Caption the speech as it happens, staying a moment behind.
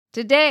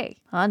Today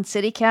on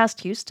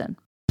CityCast Houston.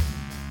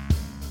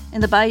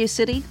 In the Bayou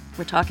City,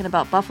 we're talking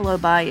about Buffalo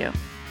Bayou,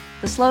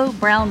 the slow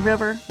brown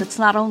river that's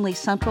not only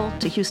central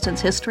to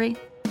Houston's history,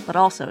 but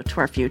also to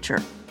our future.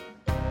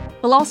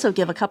 We'll also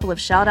give a couple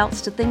of shout-outs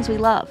to things we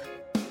love.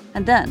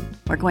 And then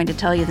we're going to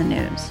tell you the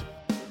news.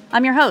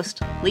 I'm your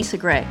host, Lisa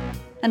Gray,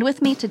 and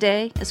with me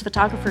today is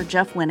photographer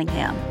Jeff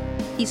Winningham.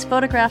 He's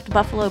photographed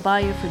Buffalo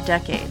Bayou for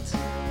decades,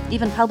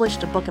 even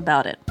published a book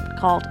about it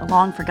called A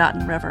Long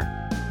Forgotten River.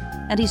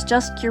 And he's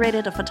just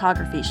curated a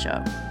photography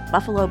show,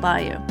 Buffalo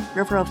Bayou,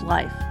 River of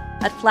Life,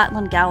 at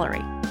Flatland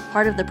Gallery,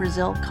 part of the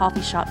Brazil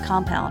coffee shop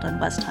compound in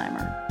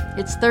Westheimer.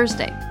 It's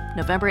Thursday,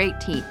 November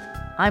 18th.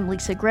 I'm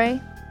Lisa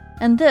Gray,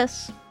 and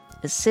this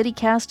is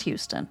CityCast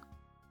Houston.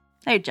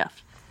 Hey,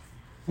 Jeff.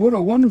 What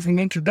a wonderful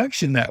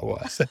introduction that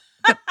was.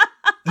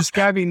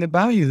 Describing the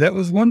bayou, that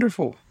was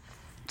wonderful.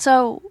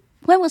 So,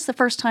 when was the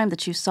first time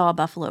that you saw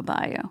Buffalo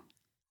Bayou?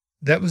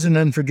 That was an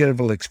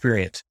unforgettable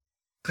experience.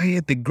 I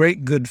had the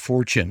great good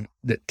fortune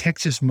that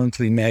Texas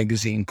Monthly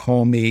Magazine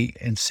called me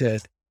and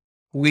said,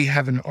 we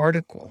have an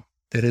article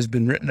that has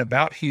been written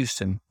about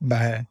Houston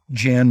by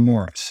Jan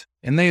Morris.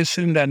 And they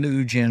assumed I knew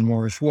who Jan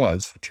Morris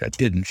was, which I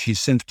didn't. She's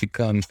since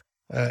become,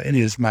 and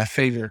is my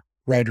favorite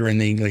writer in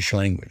the English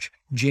language.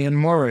 Jan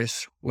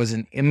Morris was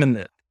an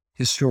eminent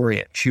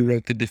historian. She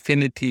wrote the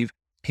definitive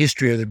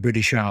history of the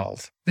British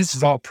Isles. This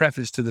is all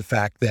prefaced to the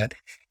fact that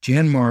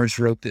Jan Morris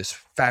wrote this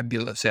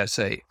fabulous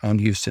essay on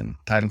Houston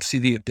titled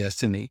City of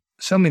Destiny.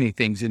 So many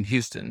things in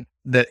Houston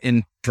that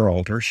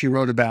enthralled her. She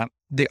wrote about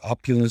the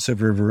opulence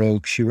of River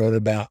Oaks. She wrote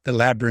about the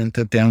labyrinth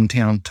of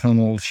downtown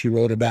tunnels. She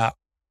wrote about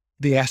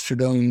the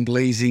Astrodome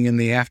blazing in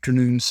the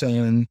afternoon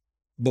sun.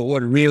 But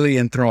what really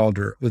enthralled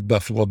her was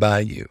Buffalo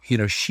Bayou. You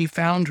know, she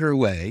found her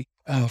way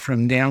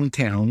from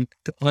downtown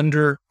to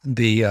under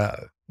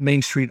the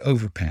Main Street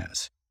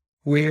overpass,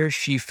 where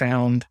she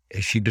found,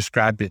 as she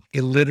described it,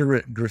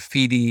 illiterate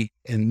graffiti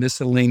and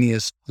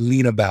miscellaneous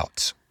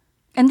leanabouts.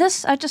 And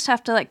this, I just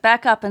have to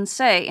back up and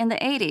say, in the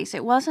 80s,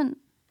 it wasn't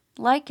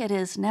like it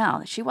is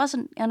now. She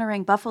wasn't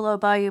entering Buffalo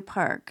Bayou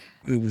Park.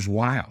 It was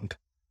wild.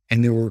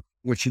 And there were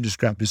what she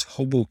described as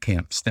hobo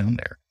camps down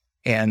there.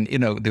 And,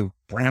 there were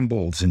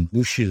brambles and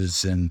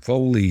bushes and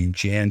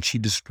foliage. And she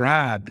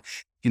described,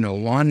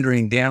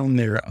 wandering down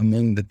there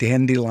among the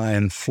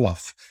dandelion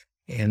fluff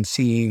and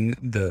seeing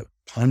the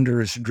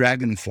ponderous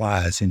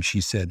dragonflies. And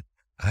she said,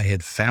 I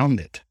had found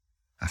it.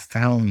 I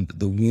found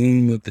the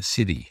womb of the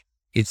city,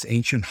 its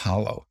ancient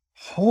hollow.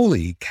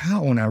 Holy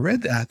cow. When I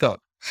read that, I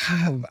thought, how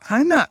have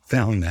I not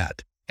found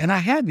that? And I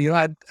had,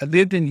 I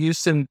lived in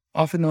Houston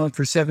off and on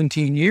for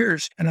 17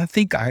 years. And I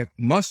think I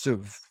must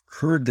have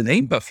heard the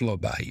name Buffalo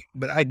Bayou,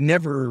 but I'd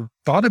never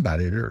thought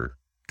about it or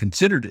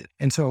considered it.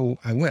 And so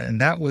I went, and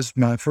that was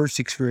my first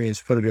experience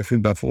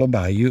photographing Buffalo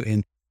Bayou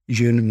in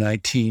June of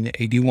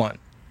 1981.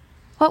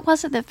 What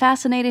was it that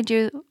fascinated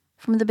you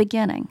from the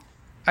beginning?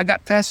 I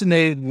got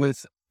fascinated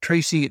with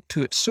tracing it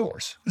to its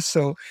source.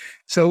 So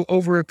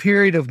over a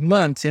period of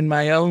months, in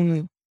my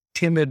own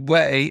timid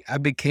way, I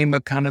became a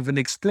kind of an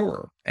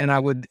explorer. And I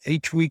would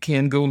each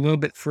weekend go a little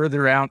bit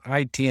further out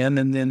I-10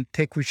 and then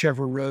take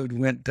whichever road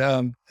went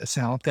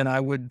south. And I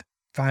would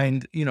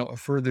find, a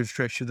further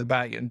stretch of the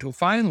bayou until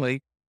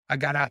finally I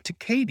got out to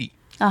Katy.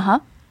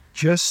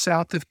 Just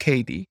south of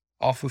Katy,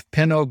 off of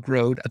Penn Oak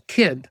Road, a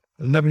kid,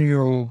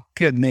 11-year-old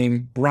kid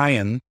named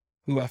Brian,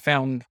 who I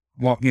found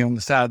walking on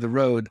the side of the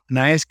road. And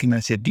I asked him,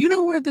 I said, do you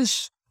know where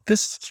this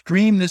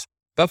stream, this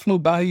Buffalo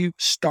Bayou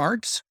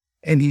starts?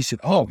 And he said,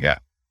 oh, yeah.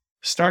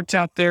 Starts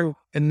out there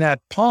in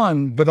that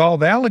pond with all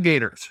the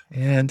alligators.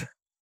 And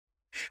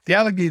the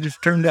alligators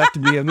turned out to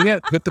be a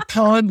myth, but the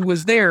pond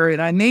was there,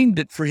 and I named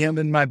it for him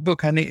in my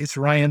book. It's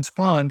Ryan's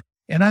Pond.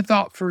 And I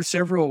thought for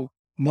several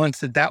months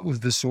that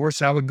was the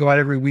source. I would go out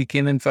every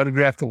weekend and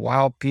photograph the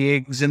wild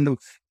pigs and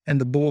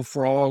the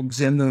bullfrogs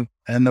and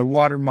the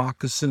water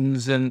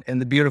moccasins and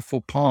the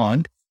beautiful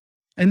pond.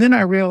 And then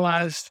I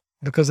realized,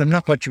 because I'm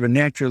not much of a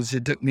naturalist,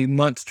 it took me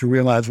months to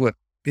realize what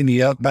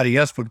anybody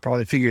else would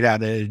probably figure it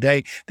out in a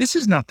day. This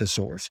is not the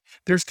source.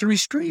 There's 3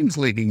 streams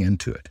leading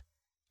into it.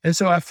 And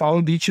so I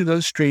followed each of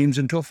those streams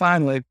until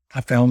finally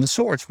I found the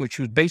source, which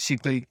was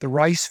basically the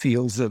rice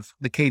fields of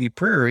the Katy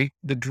Prairie.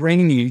 The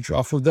drainage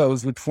off of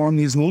those would form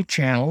these little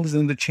channels,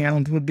 and the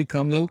channels would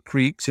become little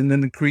creeks, and then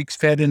the creeks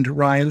fed into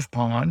Ryan's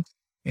Pond,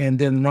 and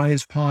then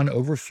Ryan's Pond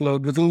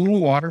overflowed with a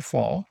little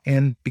waterfall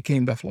and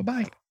became Buffalo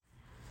Bayou.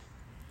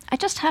 I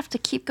just have to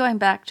keep going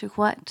back to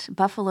what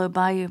Buffalo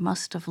Bayou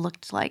must have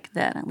looked like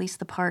then, at least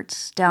the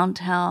parts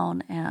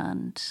downtown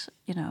and,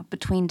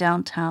 between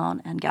downtown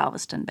and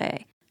Galveston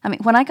Bay. I mean,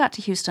 when I got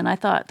to Houston, I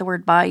thought the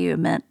word bayou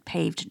meant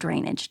paved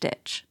drainage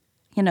ditch.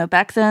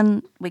 Back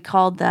then we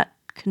called that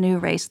canoe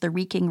race the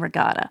Reeking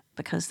Regatta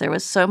because there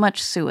was so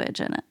much sewage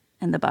in it,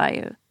 in the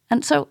bayou.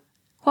 And so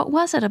what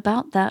was it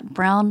about that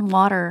brown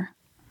water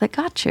that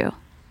got you?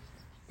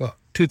 Well,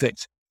 2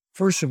 things.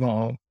 First of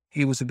all,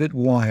 it was a bit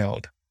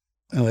wild.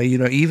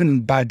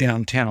 Even by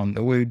downtown,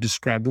 the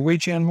way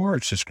Jan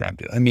Morris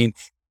described it. I mean,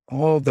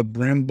 all the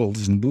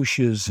brambles and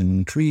bushes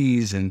and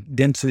trees and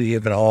density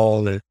of it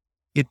all,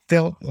 it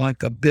felt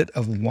like a bit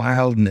of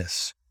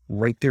wildness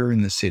right there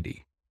in the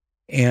city.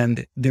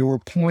 And there were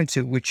points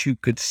at which you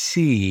could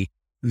see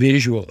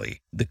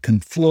visually the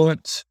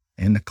confluence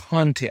and the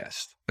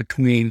contest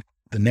between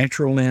the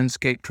natural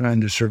landscape trying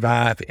to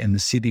survive and the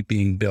city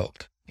being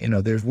built.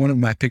 There's one of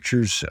my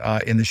pictures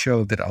in the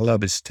show that I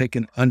love. It's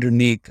taken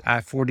underneath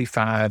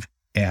I-45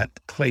 at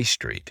Clay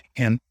Street.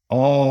 And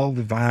all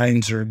the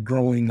vines are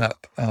growing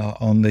up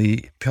on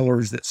the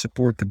pillars that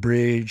support the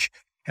bridge,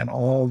 and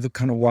all the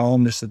kind of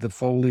wildness of the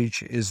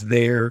foliage is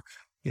there.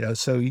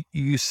 So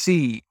you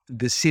see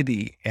the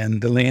city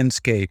and the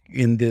landscape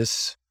in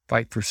this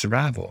fight for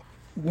survival.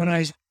 When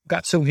I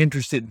got so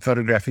interested in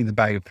photographing the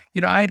bayou,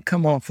 I had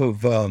come off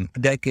of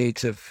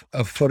decades of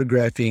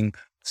photographing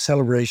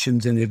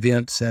celebrations and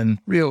events and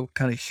real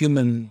kind of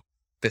human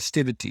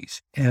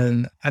festivities.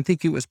 And I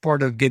think it was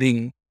part of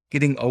getting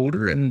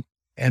older and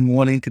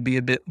wanting to be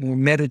a bit more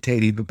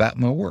meditative about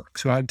my work.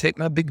 So I'd take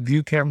my big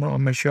view camera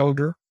on my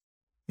shoulder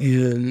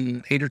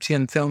in 8 or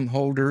 10 film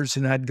holders,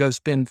 and I'd go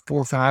spend 4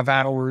 or 5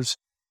 hours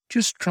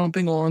just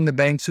tromping along the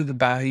banks of the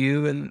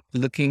bayou and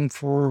looking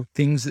for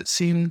things that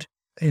seemed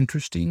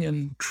interesting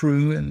and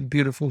true and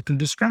beautiful to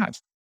describe.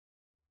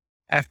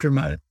 After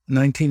my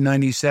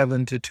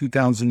 1997 to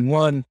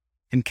 2001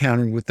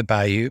 encounter with the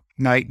bayou,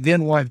 my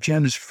then wife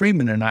Janice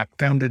Freeman and I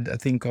founded a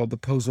thing called the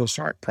Pozos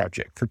Art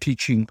Project for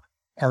teaching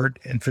art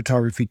and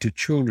photography to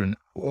children.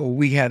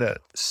 We had a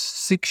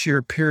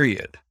 6-year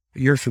period.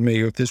 You're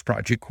familiar with this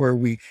project, where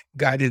we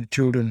guided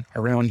children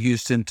around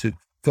Houston to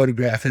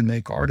photograph and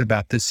make art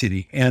about the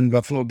city. And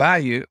Buffalo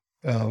Bayou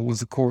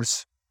was, of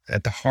course,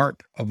 at the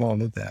heart of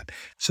all of that.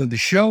 So the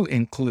show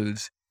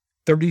includes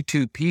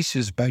 32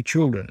 pieces by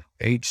children,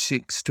 age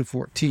 6 to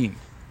 14.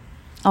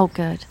 Oh,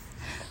 good.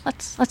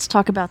 Let's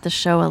talk about the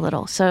show a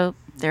little. So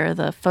there are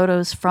the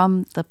photos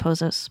from the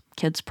Pozos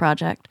Kids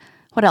Project.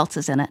 What else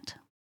is in it?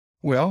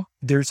 Well,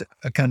 there's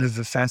a kind of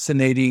a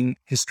fascinating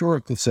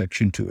historical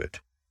section to it.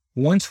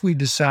 Once we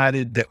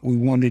decided that we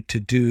wanted to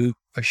do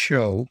a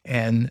show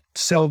and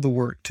sell the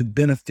work to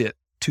benefit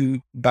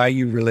to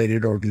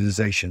Bayou-related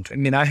organizations.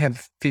 I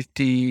have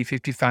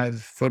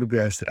 55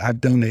 photographs that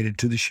I've donated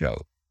to the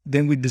show.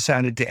 Then we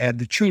decided to add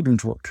the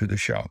children's work to the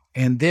show.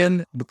 And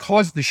then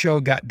because the show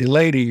got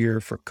delayed a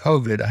year for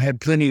COVID, I had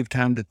plenty of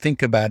time to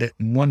think about it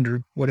and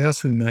wonder what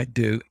else we might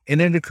do. And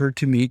it occurred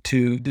to me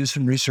to do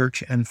some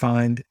research and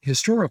find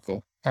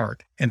historical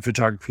art and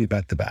photography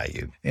about the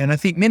bayou. And I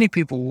think many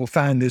people will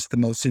find this the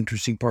most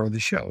interesting part of the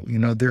show.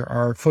 There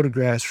are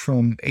photographs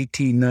from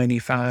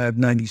 1895,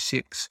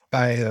 96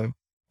 by a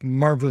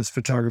marvelous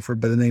photographer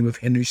by the name of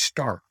Henry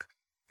Stark.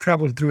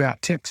 Traveled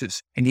throughout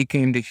Texas, and he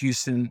came to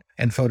Houston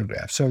and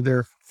photographed. So there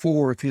are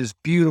 4 of his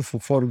beautiful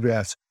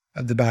photographs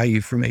of the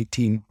bayou from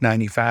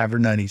 1895 or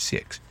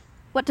 96.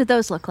 What did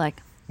those look like?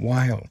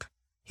 Wild.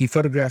 He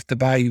photographed the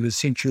bayou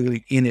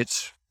essentially in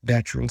its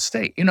natural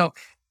state.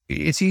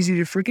 It's easy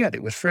to forget.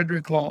 It was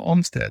Frederick Law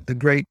Olmsted, the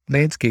great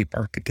landscape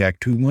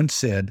architect, who once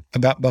said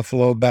about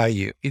Buffalo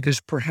Bayou, "It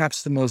is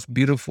perhaps the most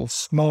beautiful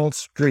small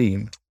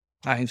stream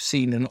I have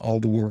seen in all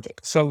the world."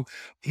 So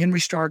Henry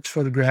Stark's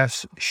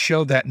photographs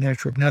show that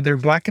natural. Now, they're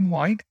black and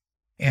white,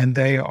 and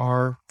they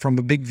are from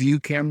a big view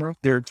camera.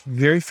 They're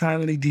very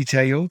finely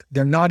detailed.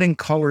 They're not in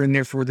color, and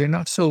therefore they're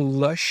not so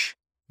lush,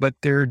 but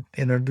they're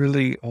in a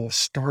really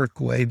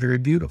stark way, very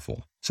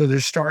beautiful. So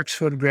there's Stark's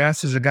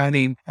photographs. There's a guy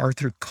named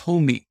Arthur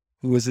Comey,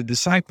 who was a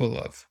disciple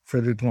of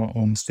Frederick Law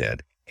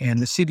Olmsted. And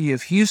the city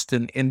of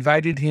Houston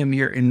invited him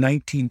here in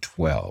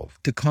 1912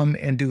 to come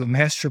and do a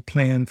master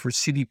plan for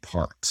city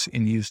parks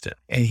in Houston.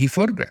 And he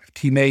photographed.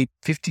 He made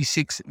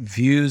 56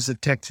 views of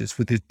Texas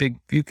with his big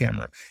view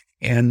camera.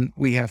 And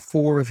we have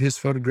 4 of his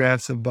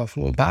photographs of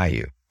Buffalo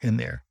Bayou in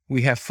there.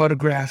 We have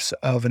photographs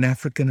of an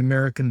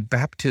African-American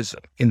baptism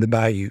in the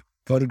bayou.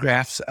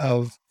 Photographs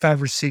of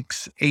 5 or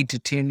 6, 8 to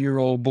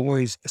 10-year-old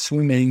boys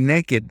swimming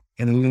naked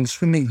in a little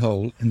swimming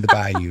hole in the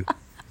bayou.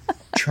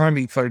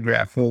 Charming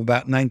photograph of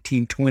about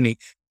 1920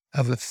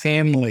 of a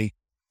family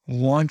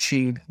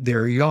launching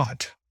their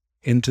yacht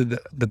into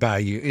the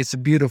bayou. It's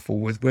beautiful,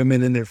 with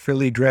women in their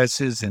frilly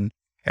dresses and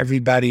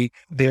everybody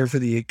there for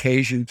the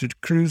occasion to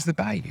cruise the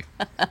bayou.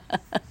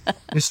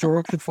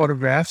 Historical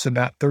photographs,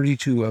 about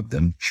 32 of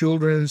them.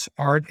 Children's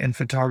art and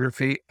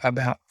photography,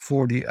 about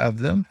 40 of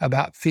them.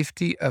 About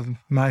 50 of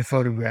my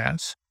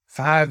photographs.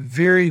 5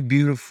 very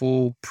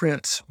beautiful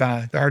prints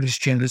by the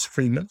artist Janice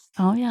Freeman.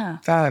 Oh, yeah.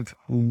 5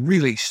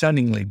 really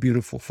stunningly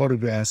beautiful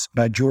photographs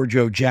by George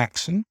O.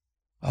 Jackson.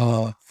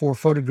 4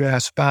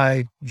 photographs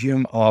by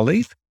Jim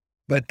Olive.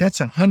 But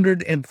that's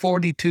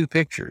 142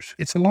 pictures.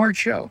 It's a large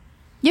show.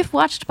 You've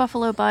watched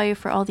Buffalo Bayou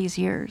for all these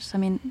years.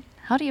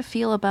 How do you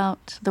feel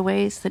about the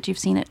ways that you've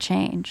seen it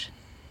change?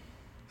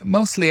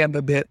 Mostly I'm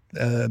a bit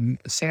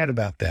sad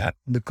about that,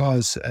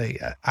 because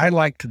I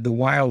liked the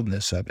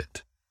wildness of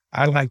it.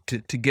 I like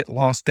to get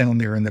lost down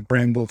there in the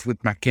brambles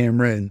with my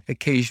camera and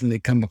occasionally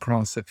come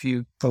across a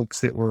few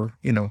folks that were,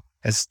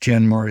 as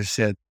Jen Morris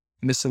said,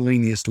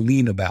 miscellaneous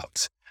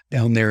leanabouts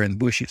down there in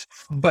bushes.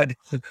 But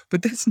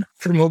that's not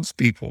for most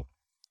people.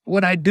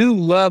 What I do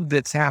love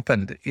that's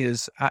happened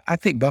is I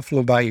think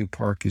Buffalo Bayou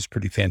Park is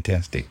pretty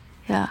fantastic.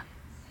 Yeah.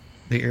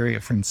 The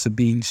area from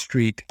Sabine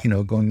Street,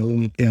 going a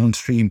little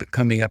downstream, but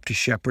coming up to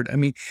Shepherd. I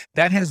mean,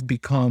 that has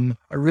become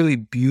a really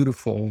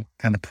beautiful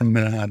kind of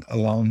promenade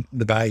along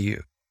the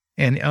bayou.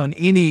 And on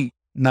any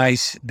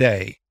nice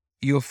day,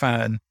 you'll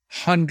find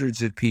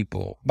hundreds of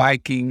people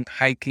biking,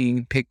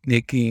 hiking,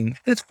 picnicking.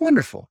 It's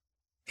wonderful.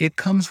 It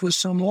comes with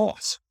some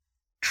loss.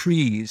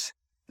 Trees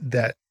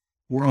that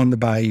were on the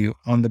bayou,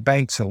 on the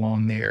banks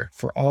along there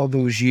for all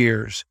those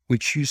years,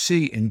 which you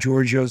see in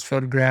Giorgio's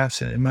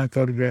photographs and in my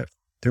photograph,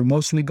 they're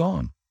mostly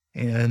gone.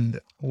 And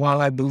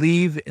while I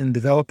believe in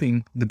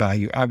developing the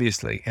bayou,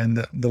 obviously,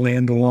 and the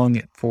land along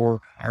it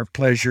for our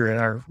pleasure and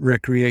our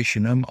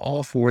recreation, I'm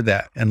all for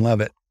that and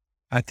love it.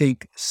 I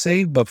think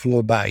Save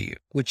Buffalo Bayou,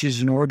 which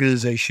is an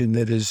organization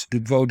that is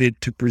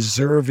devoted to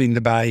preserving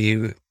the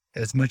bayou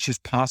as much as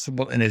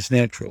possible and as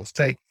natural.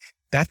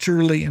 That's a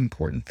really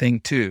important thing,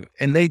 too.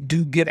 And they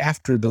do get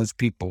after those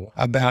people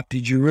about,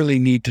 did you really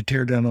need to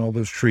tear down all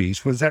those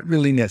trees? Was that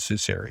really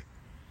necessary?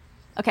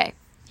 Okay.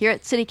 Here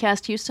at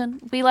CityCast Houston,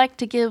 we like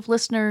to give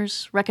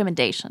listeners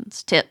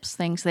recommendations, tips,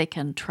 things they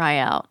can try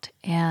out.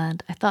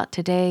 And I thought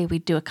today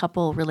we'd do a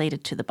couple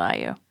related to the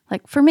bayou.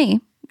 Like for me,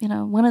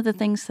 one of the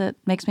things that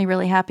makes me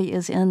really happy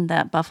is in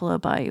that Buffalo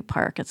Bayou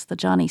Park. It's the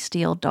Johnny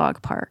Steele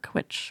Dog Park,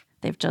 which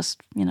they've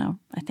just,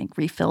 I think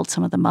refilled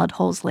some of the mud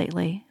holes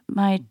lately.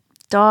 My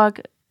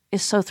dog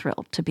is so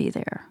thrilled to be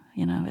there.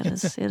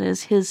 It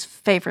is his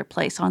favorite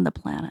place on the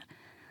planet.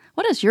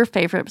 What is your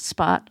favorite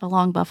spot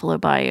along Buffalo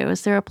Bayou?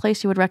 Is there a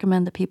place you would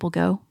recommend that people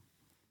go?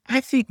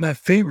 I think my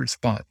favorite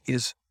spot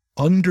is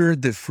under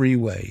the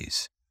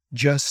freeways,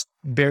 just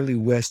barely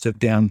west of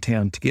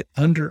downtown, to get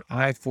under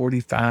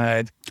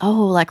I-45.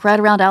 Oh, like right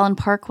around Allen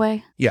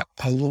Parkway? Yeah,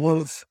 I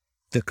love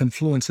the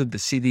confluence of the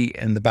city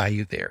and the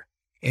bayou there.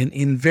 And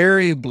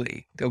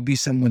invariably, there'll be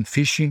someone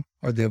fishing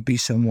or there'll be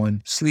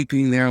someone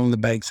sleeping there on the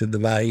banks of the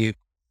bayou.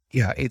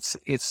 Yeah, it's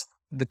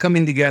the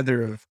coming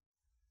together of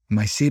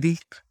my city,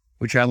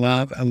 which I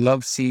love. I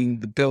love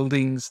seeing the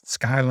buildings,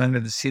 skyline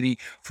of the city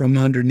from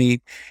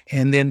underneath,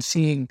 and then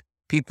seeing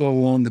people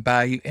along the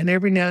bayou. And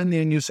every now and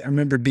then, I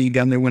remember being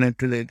down there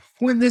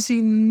when this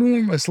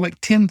enormous,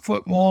 like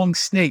 10-foot long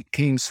snake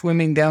came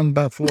swimming down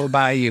Buffalo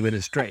Bayou in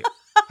a straight.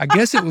 I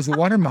guess it was a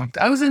water mock.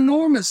 That was an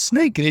enormous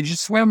snake, and it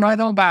just swam right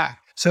on by.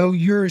 So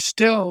you're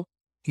still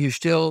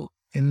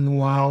in the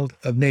wild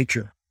of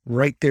nature,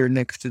 right there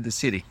next to the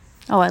city.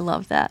 Oh, I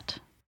love that.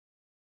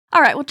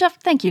 All right, well,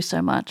 Jeff, thank you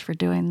so much for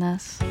doing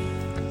this.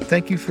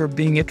 Thank you for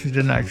being interested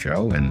in our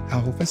show, and I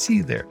hope I see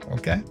you there,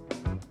 okay?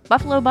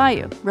 Buffalo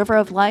Bayou, River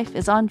of Life,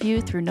 is on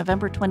view through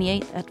November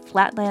 28th at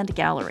Flatland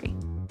Gallery.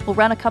 We'll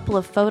run a couple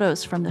of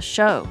photos from the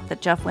show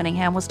that Jeff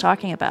Winningham was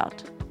talking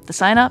about. The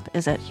sign-up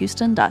is at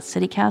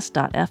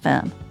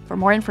houston.citycast.fm. For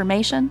more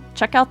information,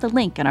 check out the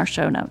link in our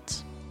show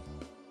notes.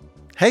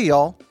 Hey,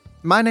 y'all.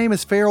 My name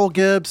is Farrell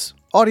Gibbs,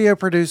 audio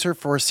producer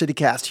for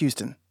CityCast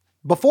Houston.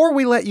 Before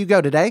we let you go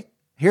today,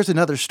 here's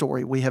another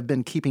story we have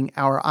been keeping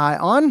our eye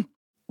on.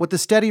 With the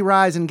steady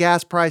rise in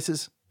gas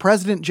prices,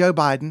 President Joe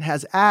Biden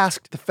has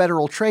asked the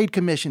Federal Trade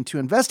Commission to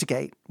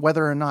investigate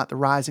whether or not the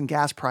rise in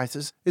gas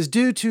prices is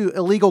due to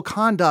illegal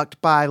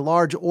conduct by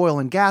large oil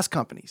and gas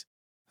companies.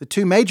 The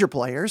two major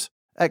players,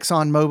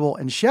 ExxonMobil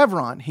and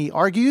Chevron, he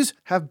argues,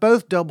 have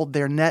both doubled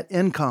their net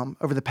income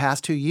over the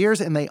past 2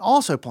 years, and they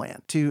also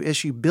plan to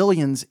issue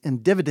billions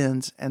in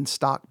dividends and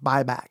stock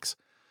buybacks.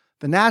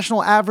 The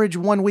national average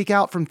 1 week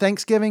out from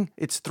Thanksgiving,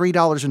 it's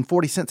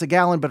 $3.40 a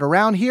gallon, but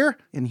around here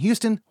in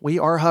Houston, we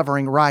are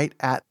hovering right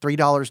at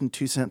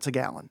 $3.02 a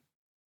gallon.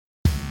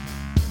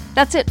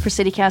 That's it for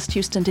CityCast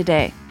Houston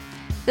today.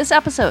 This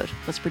episode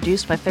was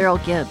produced by Farrell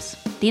Gibbs.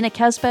 Dina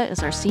Kesbet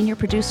is our senior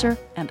producer,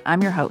 and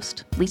I'm your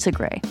host, Lisa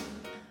Gray.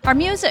 Our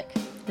music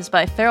is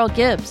by Farrell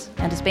Gibbs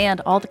and his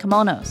band All the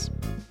Kimonos.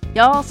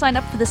 Y'all sign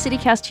up for the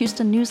CityCast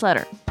Houston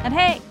newsletter. And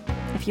hey,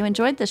 if you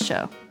enjoyed this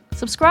show,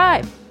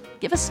 subscribe.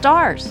 Give us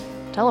stars.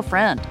 Tell a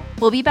friend.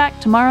 We'll be back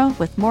tomorrow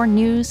with more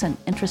news and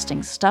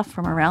interesting stuff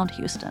from around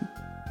Houston.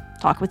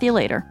 Talk with you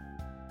later.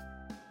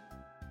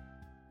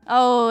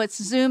 Oh,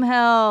 it's Zoom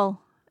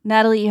hell.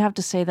 Natalie, you have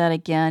to say that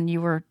again.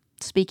 You were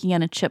speaking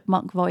in a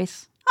chipmunk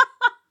voice.